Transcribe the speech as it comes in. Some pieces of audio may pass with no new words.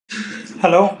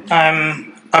Hello,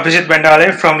 I'm Abhijit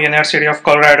Bendale from University of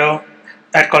Colorado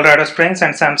at Colorado Springs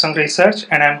and Samsung Research,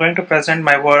 and I'm going to present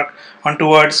my work on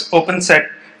towards OpenSet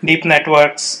deep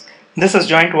networks. This is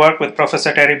joint work with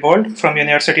Professor Terry Bold from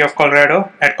University of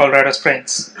Colorado at Colorado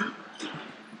Springs.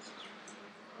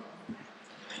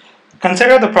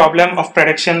 Consider the problem of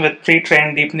prediction with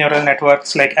pre-trained deep neural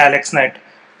networks like AlexNet.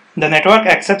 The network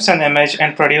accepts an image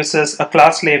and produces a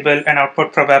class label and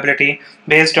output probability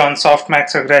based on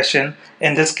softmax regression,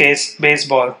 in this case,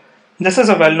 baseball. This is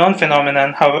a well-known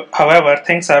phenomenon, however,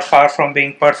 things are far from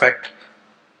being perfect.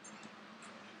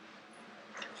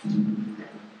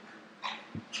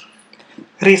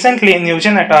 Recently,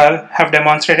 Nguyen et al. Have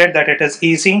demonstrated that it is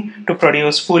easy to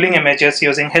produce fooling images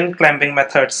using hill climbing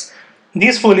methods.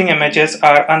 These fooling images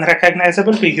are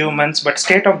unrecognizable to humans, but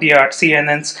state-of-the-art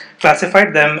CNNs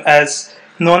classified them as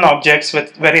known objects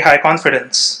with very high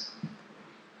confidence.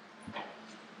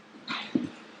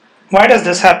 Why does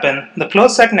this happen? The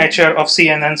closed-set nature of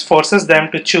CNNs forces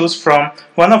them to choose from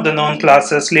one of the known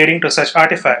classes, leading to such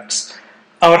artifacts.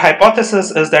 Our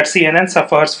hypothesis is that CNN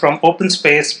suffers from open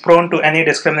space prone to any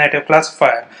discriminative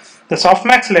classifier. The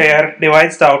softmax layer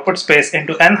divides the output space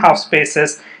into n half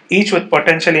spaces, each with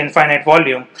potentially infinite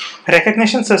volume.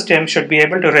 Recognition systems should be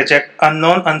able to reject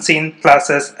unknown unseen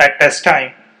classes at test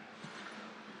time.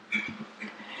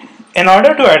 In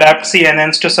order to adapt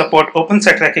CNNs to support open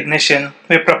set recognition,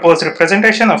 we propose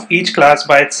representation of each class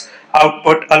by its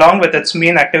output along with its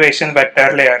mean activation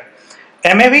vector layer.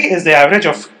 MAV is the average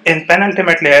of in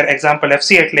penultimate layer, example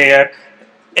FC8 layer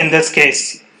in this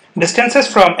case. Distances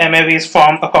from MAVs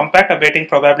form a compact abating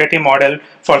probability model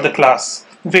for the class.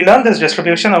 We learn this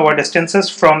distribution over distances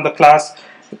from the class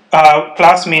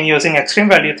mean using extreme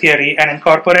value theory and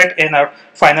incorporate in our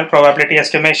final probability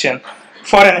estimation.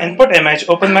 For an input image,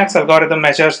 OpenMax algorithm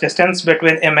measures distance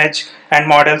between image and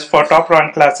models for top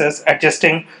round classes,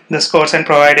 adjusting the scores and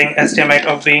providing estimate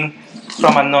of being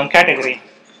from unknown category.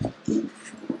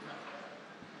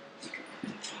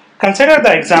 Consider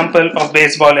the example of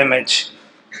baseball image.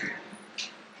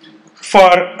 For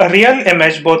a real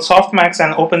image, both softmax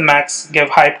and OpenMax give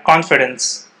high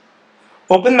confidence.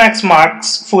 OpenMax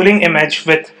marks fooling image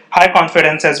with high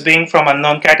confidence as being from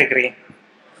unknown category.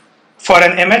 For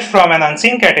an image from an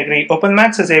unseen category,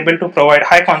 OpenMax is able to provide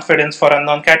high confidence for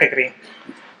unknown category.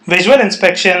 Visual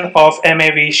inspection of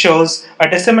MAV shows a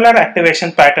dissimilar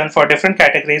activation pattern for different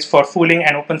categories for fooling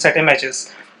and OpenSet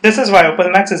images. This is why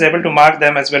OpenMax is able to mark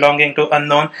them as belonging to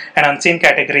unknown and unseen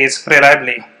categories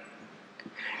reliably.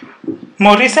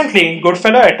 More recently,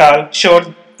 Goodfellow et al.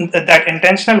 Showed that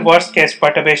intentional worst-case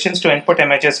perturbations to input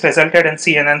images resulted in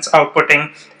CNNs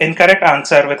outputting incorrect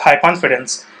answer with high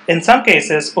confidence. In some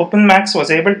cases, OpenMax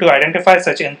was able to identify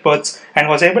such inputs and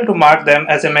was able to mark them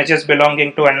as images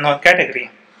belonging to unknown category.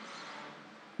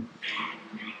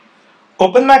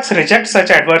 OpenMax rejects such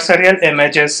adversarial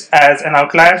images as an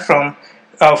outlier from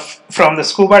the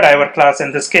scuba diver class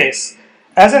in this case.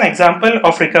 As an example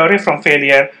of recovery from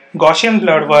failure, Gaussian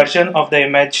blurred version of the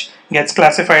image gets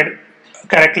classified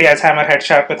correctly as hammerhead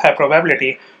shark with high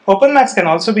probability. OpenMax can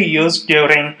also be used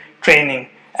during training.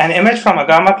 An image from a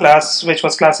gamma class which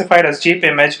was classified as Jeep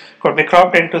image could be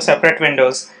cropped into separate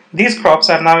windows. These crops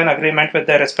are now in agreement with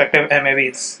their respective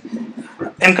MAVs.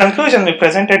 In conclusion, we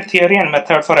presented theory and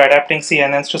method for adapting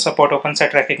CNNs to support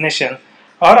OpenSet recognition.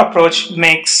 Our approach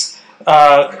makes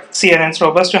CNNs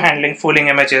robust to handling fooling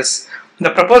images. The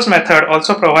proposed method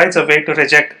also provides a way to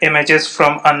reject images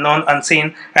from unknown,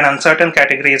 unseen, and uncertain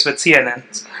categories with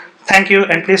CNNs. Thank you,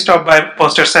 and please stop by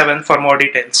Poster 7 for more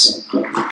details.